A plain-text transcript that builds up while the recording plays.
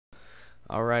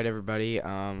Alright everybody,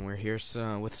 we're here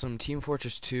with some Team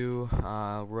Fortress 2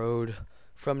 Road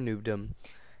from Noobdom,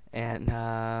 and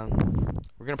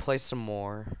we're gonna play some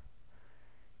more.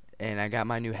 And I got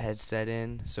my new headset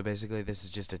in, so basically this is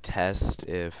just a test.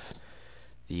 If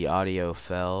the audio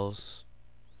fails,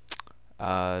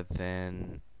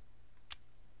 then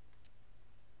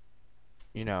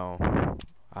you know,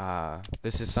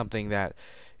 this is something that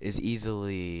is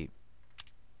easily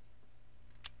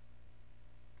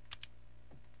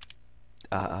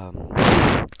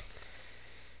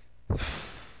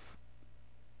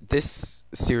this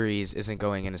series isn't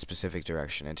going in a specific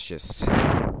direction. It's just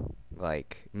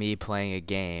like me playing a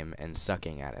game and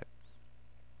sucking at it.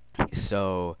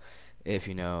 So if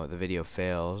the video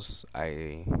fails,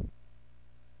 it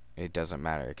doesn't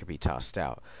matter. It could be tossed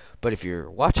out. But if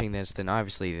you're watching this, then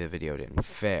obviously the video didn't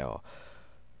fail.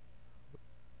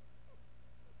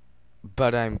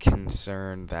 But I'm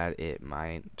concerned that it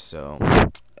might. So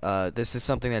this is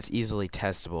something that's easily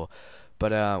testable.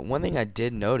 But one thing I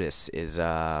did notice is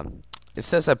it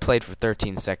says I played for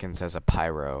 13 seconds as a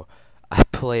pyro. I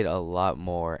played a lot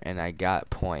more and I got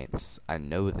points. I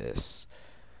know this.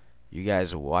 You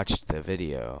guys watched the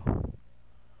video.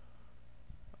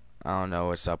 I don't know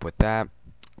what's up with that.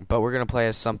 But we're going to play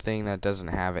as something that doesn't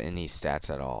have any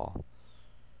stats at all.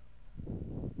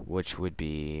 Which would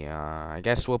be, I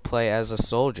guess we'll play as a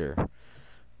soldier.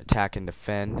 Attack and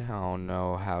defend. I don't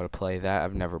know how to play that.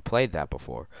 I've never played that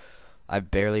before. I've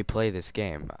barely played this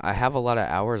game. I have a lot of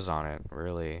hours on it,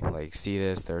 really. Like, see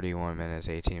this, 31 minutes,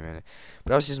 18 minutes.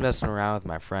 But I was just messing around with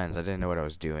my friends. I didn't know what I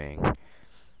was doing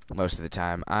most of the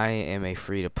time. I am a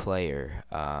free-to-player,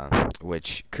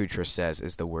 which Kutra says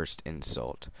is the worst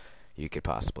insult you could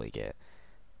possibly get.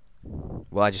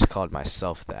 Well, I just called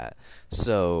myself that.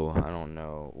 So, I don't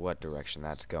know what direction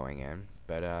that's going in.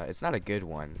 But it's not a good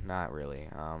one. Not really.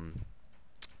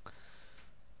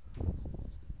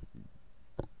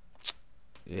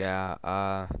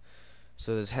 Yeah,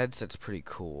 so this headset's pretty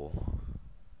cool.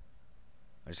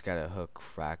 I just gotta hook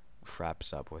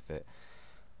fraps up with it.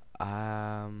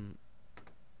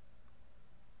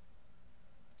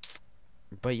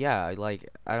 But yeah, like,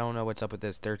 I don't know what's up with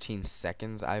this 13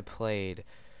 seconds. I played,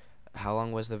 how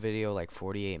long was the video? Like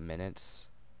 48 minutes.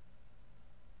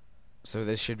 So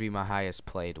this should be my highest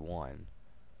played one.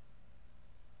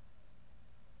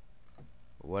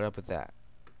 What up with that?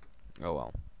 Oh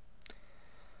well.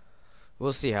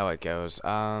 We'll see how it goes.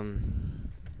 I mean,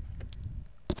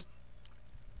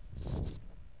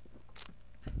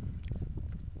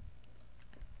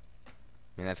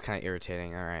 that's kind of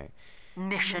irritating. Alright.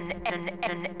 Mission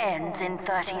ends in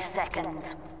 30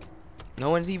 seconds.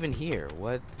 No one's even here.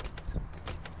 What?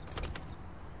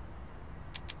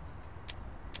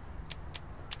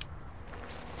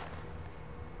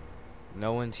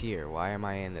 No one's here. Why am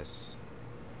I in this?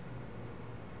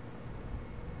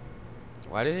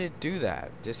 Why did it do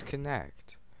that?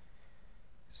 Disconnect.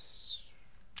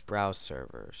 Browse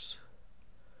servers.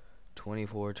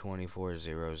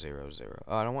 24.24.0.0.0.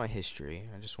 Oh, I don't want history.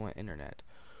 I just want internet.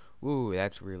 Ooh,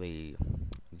 that's really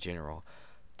general.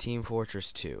 Team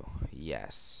Fortress 2.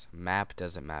 Yes. Map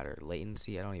doesn't matter.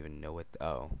 Latency, I don't even know what.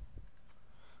 Oh.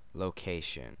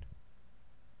 Location.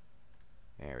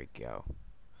 There we go.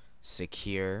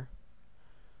 Secure.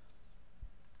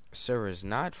 Server's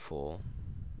not full.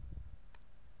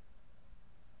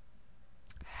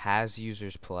 Has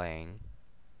users playing.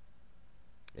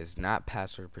 Is not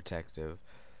password protective.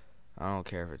 I don't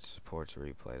care if it supports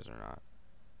replays or not.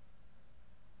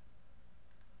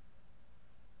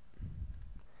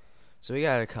 So we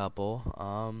got a couple.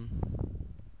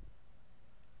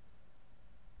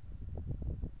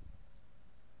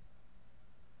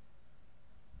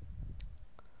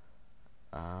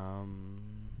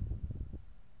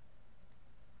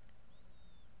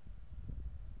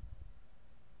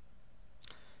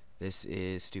 This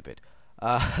is stupid.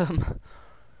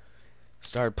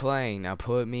 Start playing. Now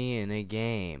put me in a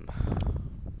game.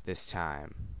 This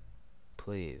time.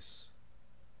 Please.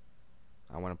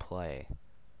 I want to play.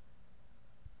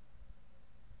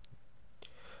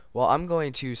 Well, I'm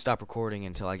going to stop recording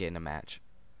until I get in a match.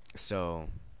 So,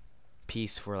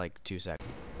 peace for like 2 seconds.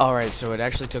 Alright, so it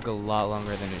actually took a lot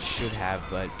longer than it should have,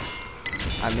 but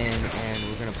I'm in and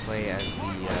we're going to play as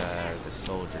the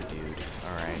soldier dude.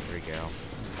 Alright, here we go.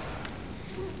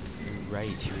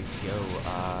 Right, here we go.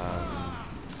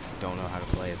 Don't know how to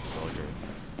play as a soldier.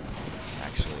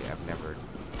 Actually, I've never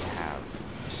have.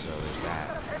 So there's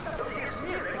that.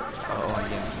 Oh, I'm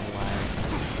getting some lag.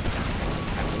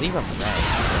 I believe I'm red. So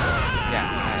yeah, I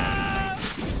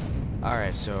am.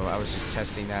 Alright, so I was just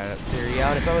testing that theory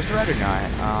out if I was red or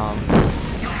not.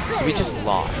 So we just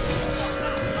lost.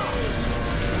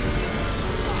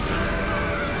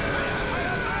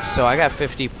 So I got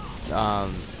 50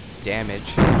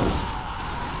 damage.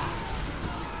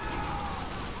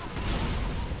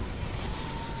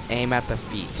 Aim at the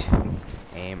feet.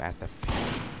 Aim at the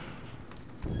feet.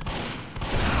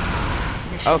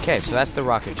 Okay, so that's the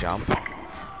rocket jump.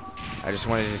 I just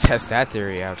wanted to test that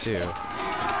theory out too.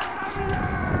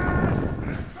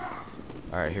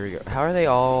 Alright, here we go. How are they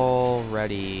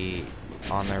already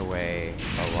on their way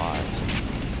a lot?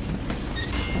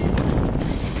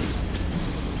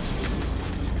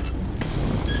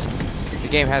 The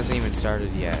game hasn't even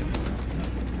started yet.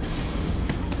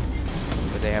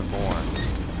 But they have more.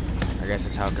 I guess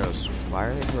that's how it goes. Why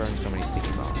are they throwing so many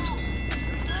sticky bombs?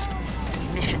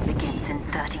 Mission begins in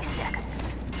 30 seconds.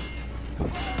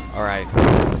 Alright.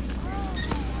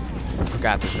 I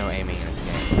forgot there's no aiming in this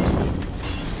game.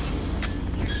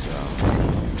 So.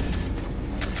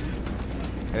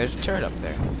 Hey, there's a turret up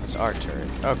there. That's our turret.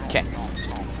 Okay.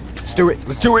 Let's do it!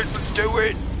 Let's do it! Let's do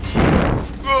it!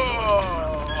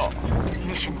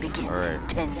 Mission begins in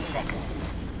 10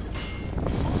 seconds.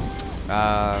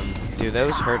 Do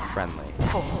those hurt friendly?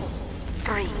 4,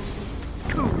 3,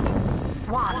 2,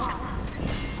 1.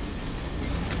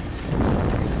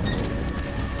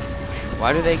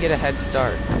 Why do they get a head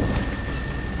start?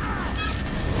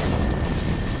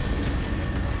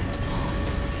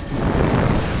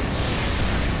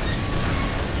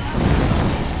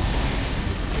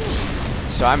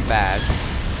 So I'm bad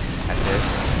at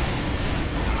this.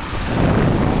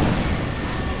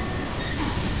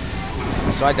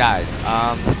 So I died.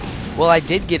 Well, I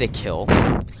did get a kill,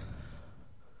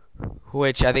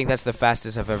 which I think that's the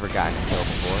fastest I've ever gotten a kill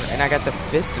before. And I got the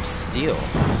Fist of Steel,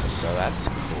 so that's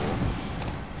cool.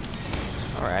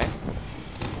 Alright.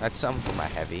 That's something for my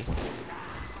heavy.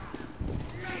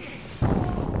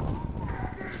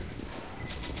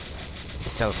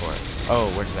 Let's teleport. Oh,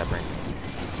 where does that bring me?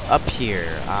 Up here.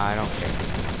 I don't care.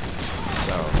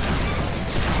 So.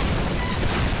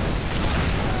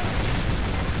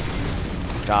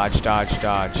 Dodge, dodge,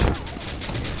 dodge.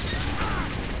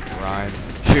 Run.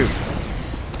 Shoot.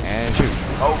 And shoot.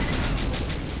 Oh!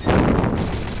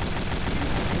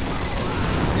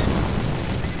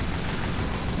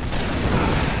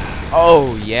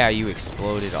 Oh, yeah, you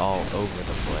exploded all over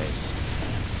the place.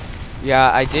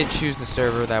 Yeah, I did choose the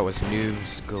server that was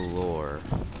noobs galore.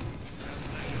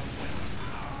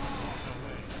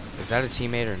 Is that a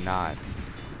teammate or not?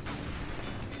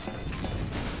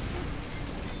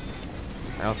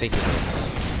 I don't think it is.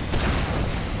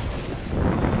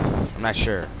 I'm not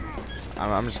sure.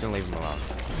 I'm just gonna leave him alone.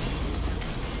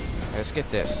 Let's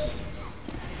get this.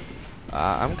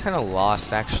 I'm kind of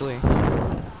lost, actually.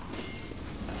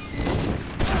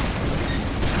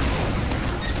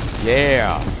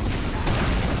 Yeah.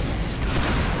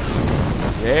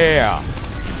 Yeah.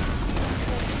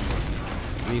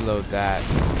 Reload that.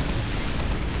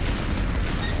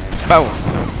 And boom.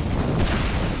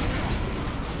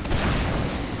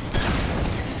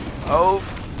 Oh,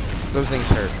 those things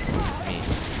hurt me.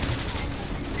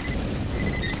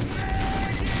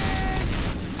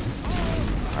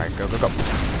 Alright, go, go, go.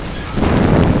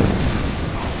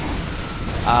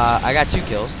 I got 2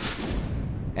 kills.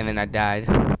 And then I died.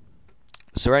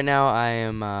 So right now I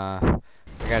am, I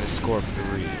got a score of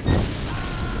 3.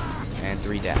 And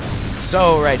 3 deaths.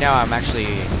 So right now I'm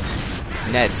actually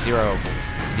net 0 of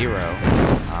 0.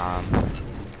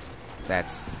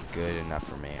 That's good enough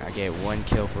for me. I get 1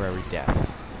 kill for every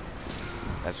death.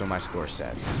 That's what my score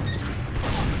says.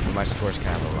 But my score's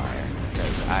kind of a liar,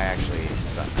 because I actually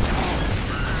suck.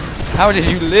 How did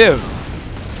you live?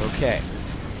 Okay.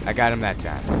 I got him that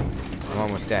time. I'm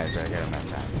almost dead, but I got him that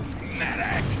time.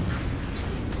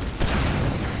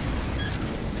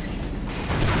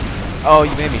 Oh,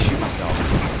 you made me shoot myself.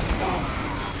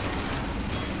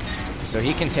 So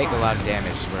he can take a lot of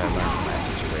damage, is what I learned from that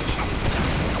situation.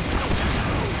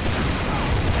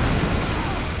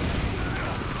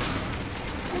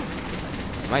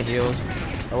 Am I healed?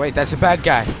 Oh wait, that's a bad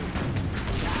guy.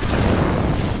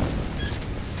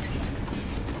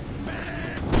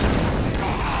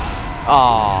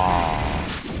 Aww.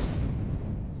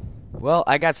 Well,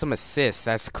 I got some assists.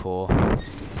 That's cool. I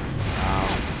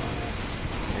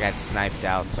got sniped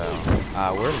out though.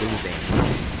 We're losing.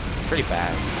 Pretty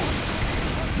bad.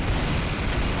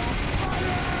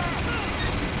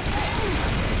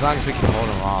 As long as we can hold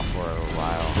them off for a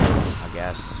while, I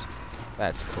guess.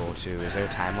 That's cool too. Is there a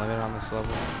time limit on this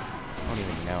level? I don't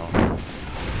even know.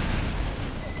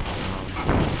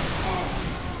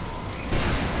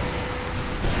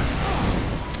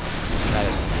 Let's try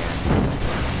this again.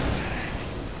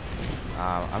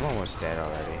 I'm almost dead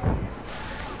already.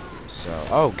 So,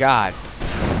 oh god.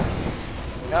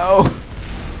 No!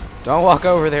 Don't walk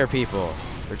over there, people.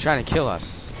 They're trying to kill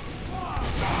us.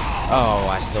 Oh,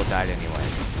 I still died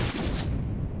anyways.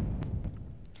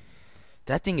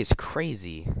 That thing is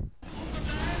crazy.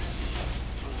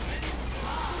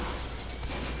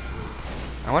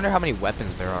 I wonder how many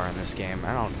weapons there are in this game.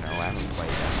 I don't know. I haven't played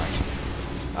that much.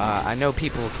 I know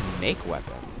people can make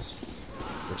weapons,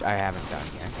 which I haven't done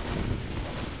yet.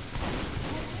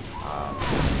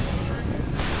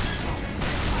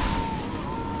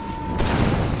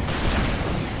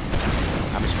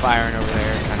 I'm just firing over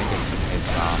there, trying to get some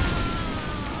hits off.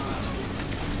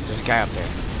 There's a guy up there.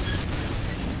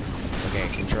 Okay,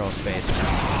 control space.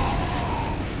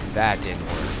 That didn't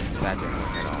work. That didn't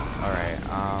work at all. Alright,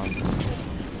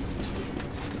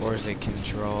 or is it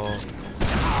control?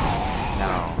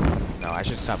 No. No, I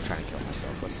should stop trying to kill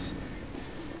myself.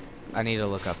 I need to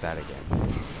look up that again.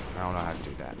 I don't know how to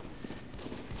do that.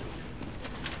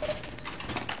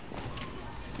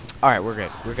 Alright, we're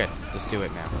good. We're good. Let's do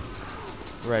it now.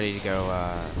 We're ready to go,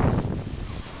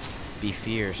 be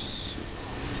fierce.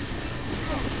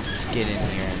 Let's get in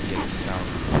here and get some...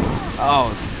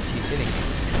 Oh, he's hitting me.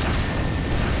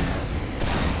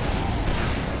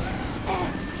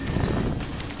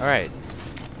 Alright.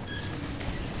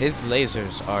 His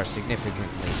lasers are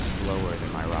significantly slower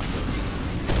than my rockets.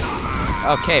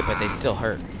 Okay, but they still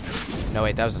hurt. No,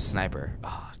 wait, that was a sniper.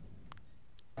 Oh,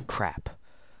 crap.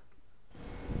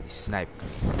 He sniped me.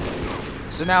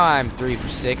 So now I'm 3 for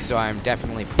 6, so I'm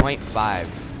definitely 0.5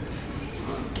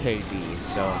 KD.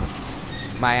 So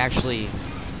my actually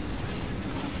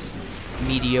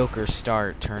mediocre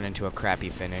start turned into a crappy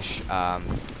finish. But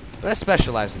I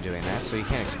specialize in doing that, so you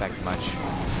can't expect much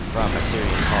from a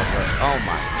series called oh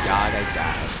my god, I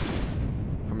died.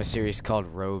 From a series called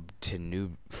Road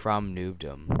to from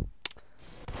Noobdom.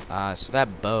 So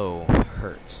that bow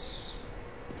hurts.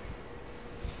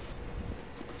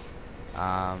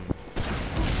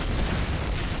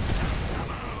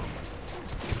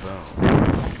 Boom.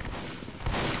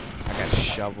 I got a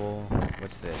shovel.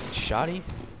 What's this? A shoddy?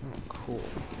 Oh, cool.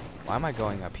 Why am I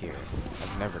going up here?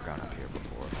 I've never gone up here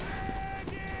before.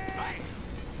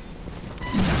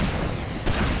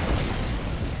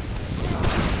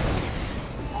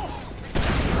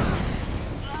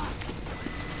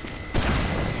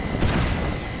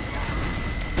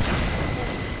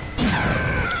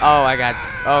 Oh, I got...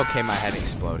 Okay, my head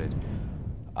exploded.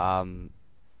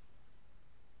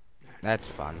 That's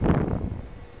fun.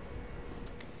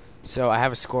 So, I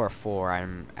have a score of 4.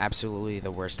 I'm absolutely the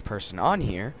worst person on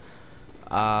here.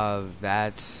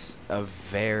 That's a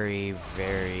very,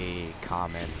 very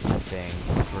common thing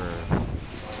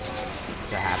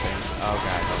to happen. Oh,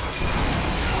 God.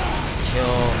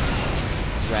 Kill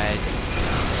red.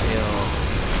 Kill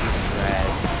red.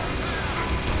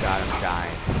 God, I'm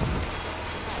dying.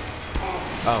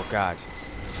 Oh, God.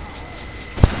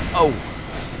 Oh!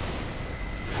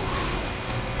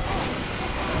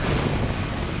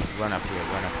 Run up here,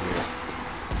 run up here.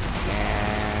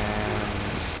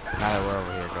 And now that we're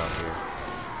over here, go up here.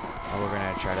 And we're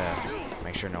gonna try to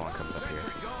make sure no one comes up here.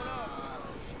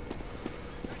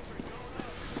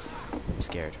 I'm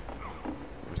scared.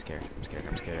 I'm scared. I'm scared.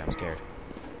 I'm scared. I'm scared.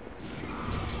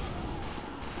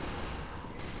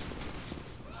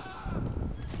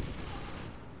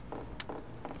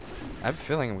 I have a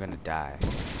feeling I'm gonna die.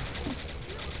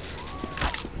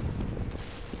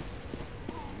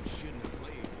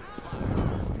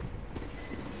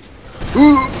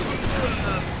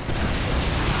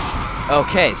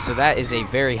 Okay, so that is a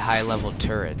very high level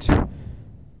turret.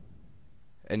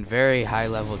 And very high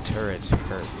level turrets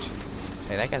hurt.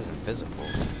 Hey, that guy's invisible.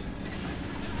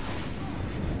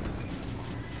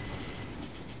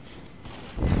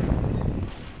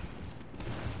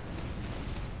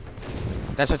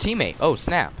 That's our teammate. Oh,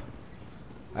 snap.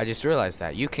 I just realized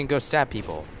that. You can go stab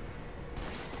people.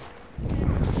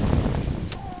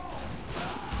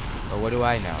 But what do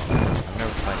I know? I've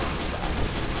never played this spot.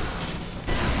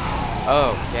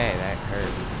 Okay, that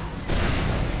hurt.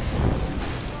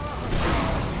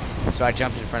 So I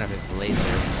jumped in front of his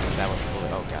laser. Is that what people...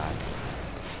 Oh, God.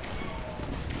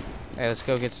 Hey, let's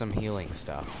go get some healing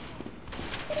stuff.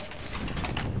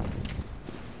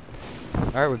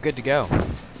 Alright, we're good to go.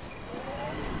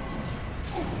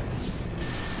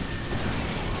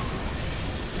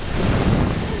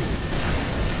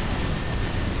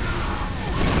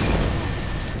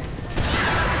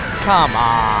 Come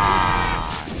on!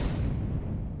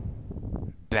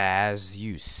 Baz,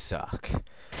 you suck.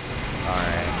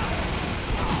 Alright.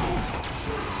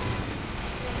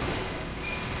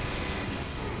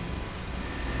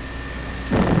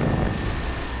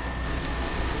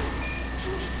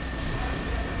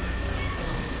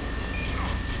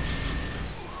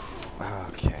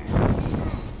 Okay.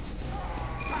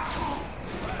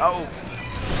 Oh.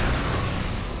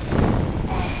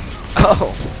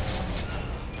 Oh.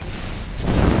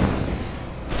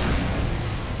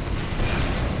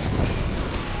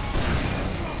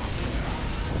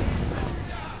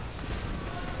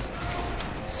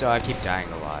 So I keep dying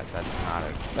a lot.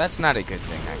 That's not a good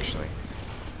thing, actually.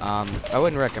 I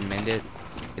wouldn't recommend it.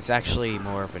 It's actually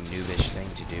more of a noobish thing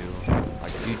to do.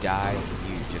 Like if you die,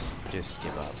 you just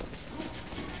give up.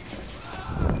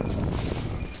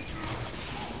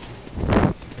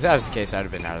 If that was the case, I'd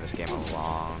have been out of this game a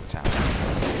long time.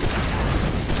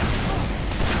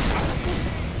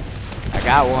 I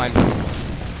got one.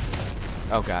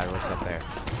 Oh god, what's up there?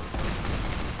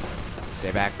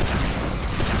 Stay back.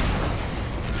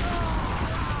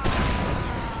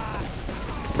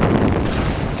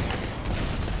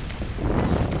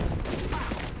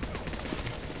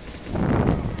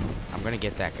 I'm gonna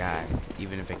get that guy,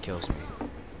 even if it kills me.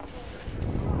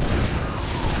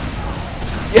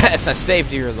 Yes, I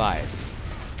saved your life.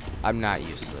 I'm not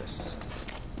useless.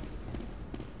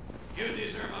 You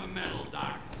deserve a medal,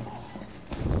 Doc.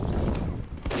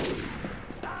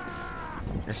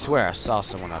 I swear I saw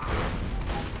someone up here.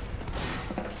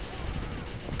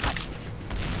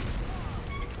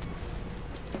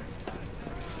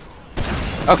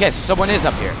 Okay, so someone is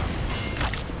up here.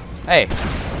 Hey.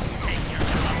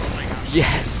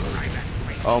 Yes.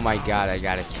 Oh my god, I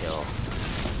got a kill.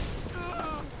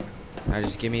 Now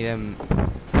just give me them.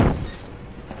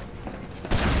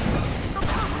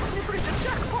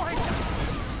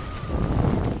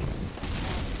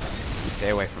 Stay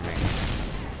away from me.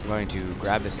 I'm going to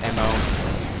grab this ammo.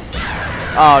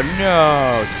 Oh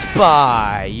no,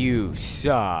 Spy, you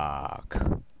suck.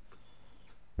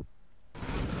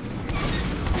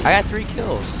 I got 3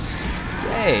 kills.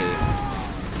 Yay.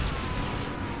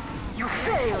 You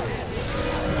failed.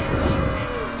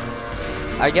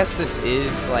 I guess this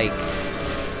is like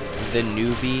the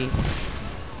newbie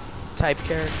type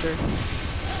character.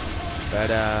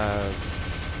 But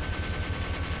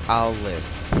I'll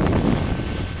live.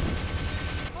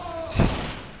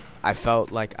 I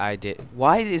felt like I did.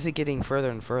 Why is it getting further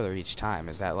and further each time?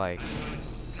 Is that like...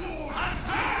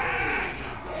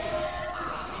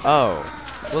 Oh.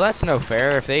 Well, that's no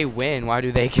fair. If they win, why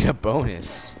do they get a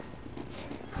bonus?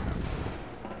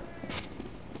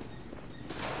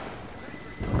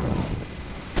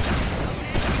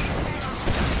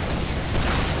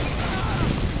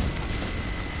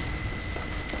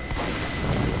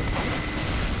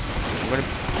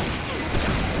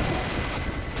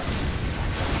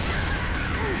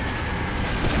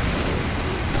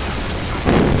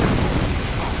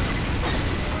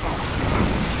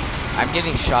 I'm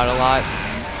getting shot a lot.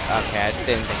 Okay, I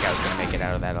didn't think I was gonna make it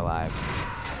out of that alive.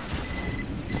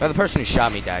 But the person who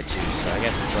shot me died too, so I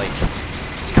guess it's like,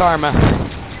 it's karma.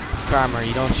 It's karma.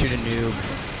 You don't shoot a noob.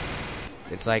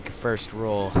 It's like first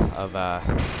rule of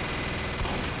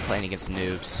playing against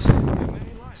noobs.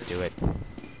 Let's do it.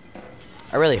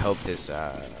 I really hope this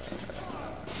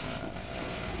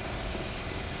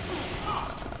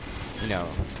you know,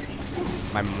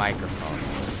 my microphone.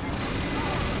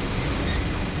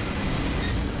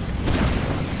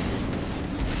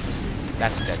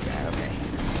 That's a dead guy, okay.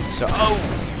 So, oh!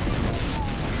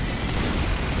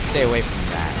 Stay away from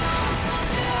that.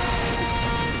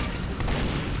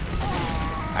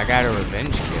 I got a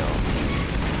revenge kill.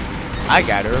 I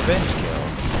got a revenge kill.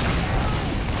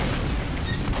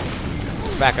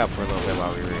 Let's back up for a little bit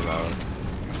while we reload.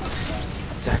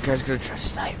 That guy's gonna try to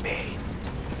snipe me.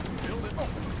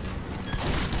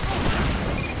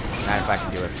 Not if I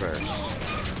can do it first.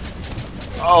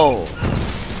 Oh!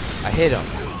 I hit him.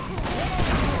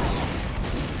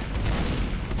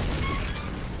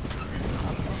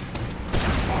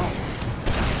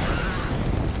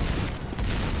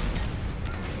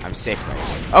 I'm safe right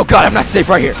here. Oh god, I'm not safe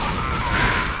right here!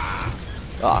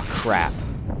 Oh crap.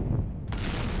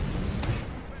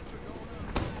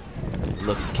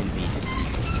 Looks can be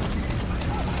deceiving.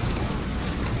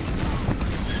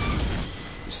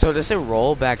 So does it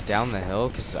roll back down the hill?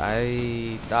 Because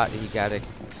I thought he got it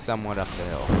somewhat up the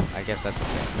hill. I guess that's the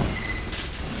thing.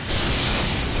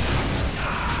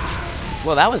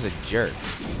 Well, that was a jerk.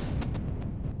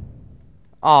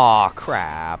 Aw,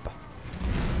 crap.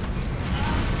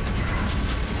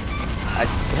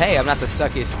 Hey, I'm not the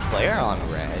suckiest player on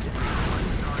red.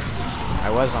 I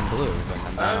was on blue, but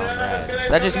I'm not on red.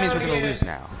 That just means we're gonna lose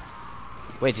now.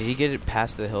 Wait, did he get it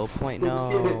past the hill point?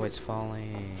 No, it's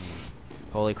falling.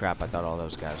 Holy crap, I thought all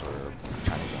those guys were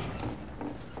trying to kill me.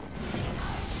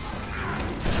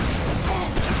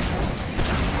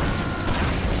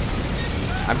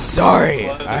 I'm sorry.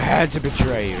 I had to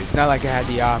betray you. It's not like I had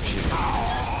the option.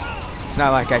 It's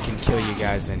not like I can kill you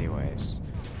guys anyways.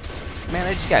 Man,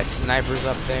 I just got snipers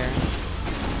up there.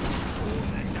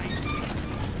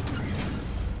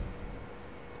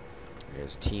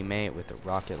 There's teammate with a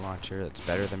rocket launcher that's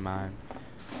better than mine.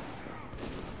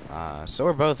 So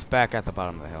we're both back at the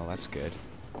bottom of the hill. That's good.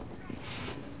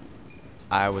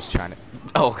 I was trying to...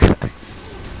 Oh, God.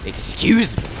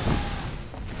 Excuse me.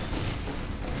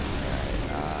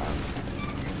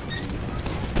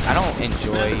 Alright, I don't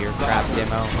enjoy your crap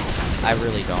demo. I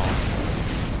really don't.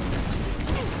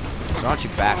 So why don't you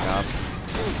back up?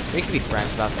 We can be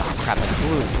friends about that. Oh, crap, that's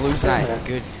blue. Blue's not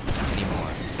good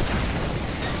anymore.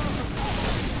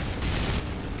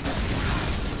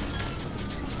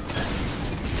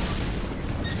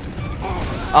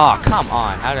 Oh, come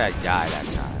on. How did I die that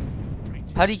time?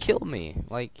 How'd he kill me?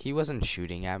 Like, he wasn't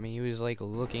shooting at me. He was, like,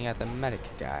 looking at the medic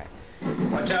guy.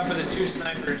 Watch out for the 2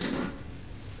 snipers.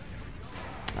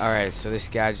 Alright, so this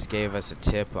guy just gave us a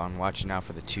tip on watching out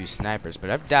for the 2 snipers. But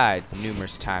I've died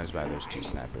numerous times by those 2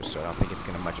 snipers, so I don't think it's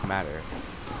going to much matter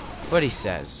what he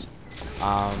says.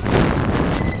 But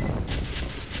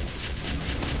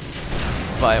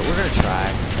we're going to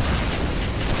try.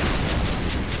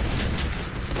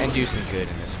 And do some good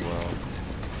in this world.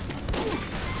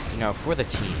 You know, for the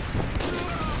team.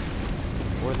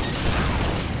 For the team.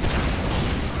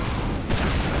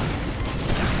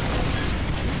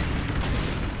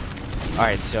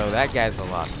 Alright, so that guy's a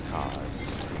lost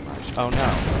cause, pretty much. Oh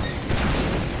no.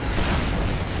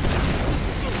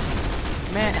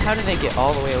 Man, how did they get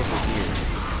all the way over here?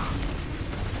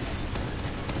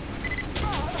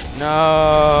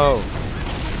 No!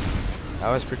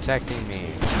 That was protecting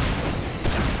me.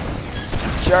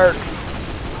 Jerk!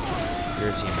 You're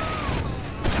a teammate.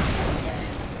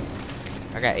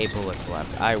 I got 8 bullets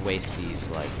left. I waste these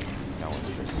like no one's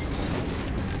business.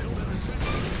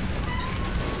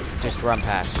 Just run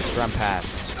past. Just run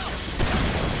past.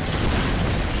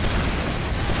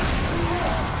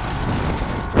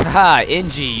 Haha,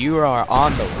 NG, you are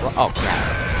on the oh crap.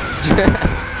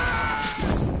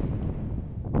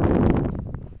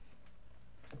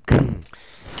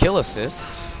 Kill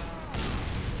assist.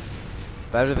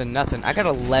 Better than nothing. I got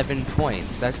 11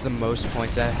 points. That's the most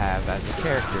points I have as a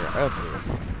character ever.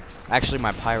 Actually,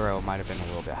 my pyro might have been a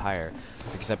little bit higher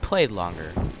because I played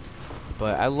longer.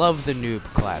 But I love the noob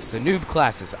class. The noob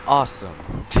class is awesome.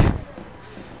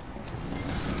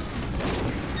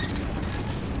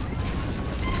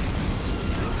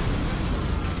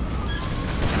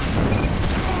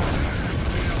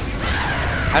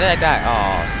 How did I die?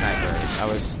 Oh, snipers. I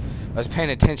was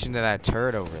paying attention to that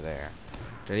turret over there.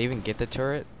 Did I even get the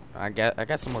turret? I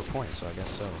got some more points, so I guess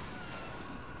so.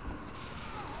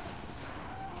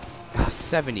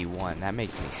 71. That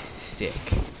makes me sick.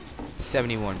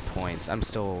 71 points. I'm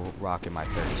still rocking my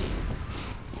 13.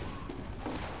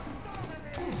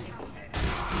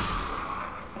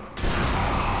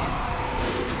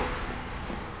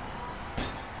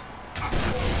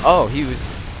 Oh, he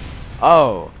was...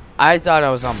 Oh, I thought I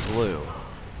was on blue.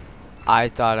 I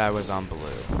thought I was on blue.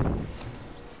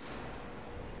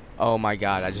 Oh my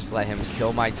god, I just let him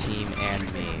kill my team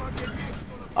and me.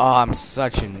 Oh, I'm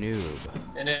such a noob.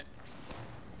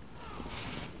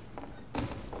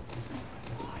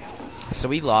 So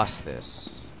we lost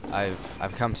this.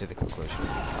 I've come to the conclusion we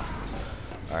lost this.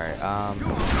 Alright,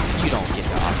 you don't get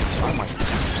the opportunity. Oh my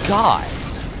god!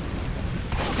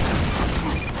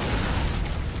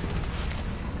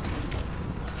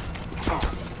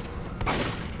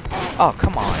 Oh,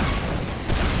 come on.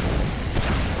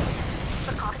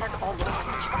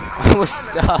 I was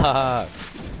stuck.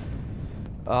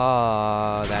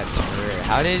 Oh, that turret.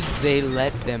 How did they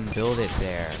let them build it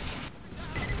there?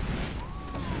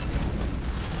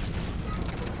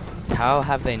 How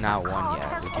have they not won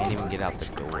yet? We can't even get out the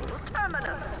door.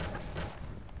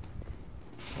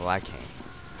 Well, I can't.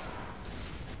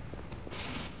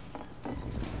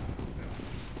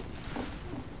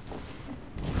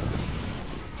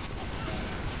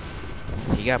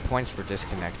 He got points for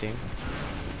disconnecting.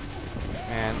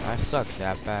 Man, I suck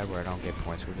that bad where I don't get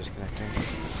points for disconnecting.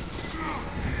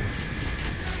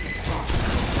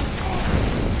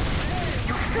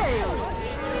 You failed.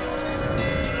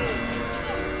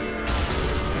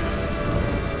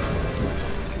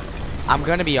 I'm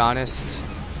gonna be honest,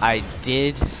 I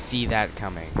did see that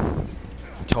coming.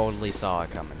 Totally saw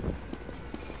it coming.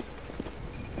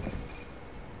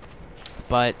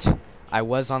 But I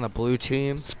was on the blue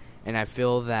team, and I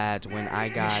feel that when I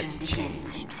got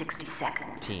changed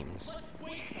teams,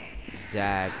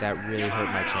 that really hurt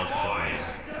my chances of winning.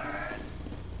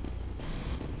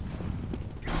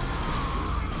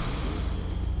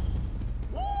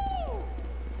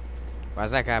 Why's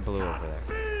that guy blue over there?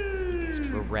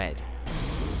 We're red.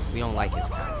 We don't like his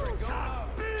kind.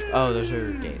 Oh, those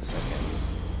are gates.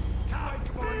 Okay.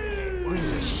 Ooh,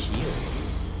 a shield.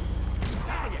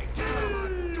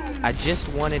 I just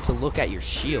wanted to look at your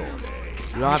shield.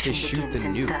 You don't have to shoot the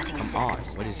nuke. Come on.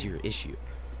 What is your issue?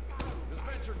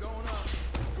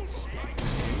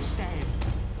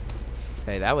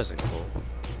 Hey, that wasn't cool.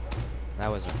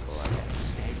 That wasn't cool.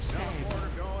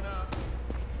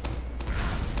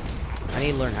 I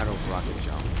need to learn how to rocket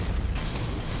jump.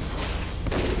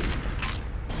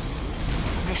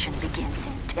 Mission begins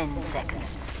in 10 seconds.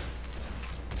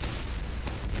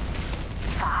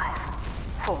 5,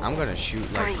 4. I'm gonna shoot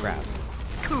like 3, crap.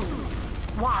 2,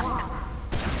 1.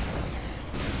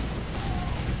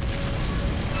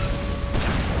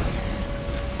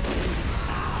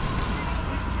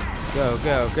 Go,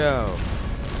 go, go.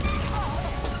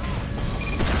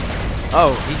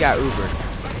 Oh, he got Ubered.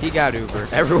 He got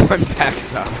Ubered. Everyone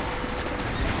backs up.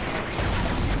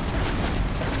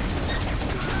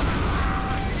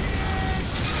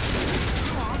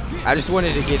 I just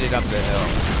wanted to get it up the hill.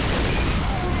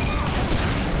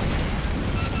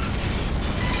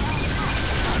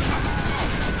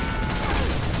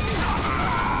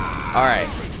 Alright.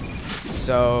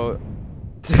 So,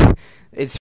 it's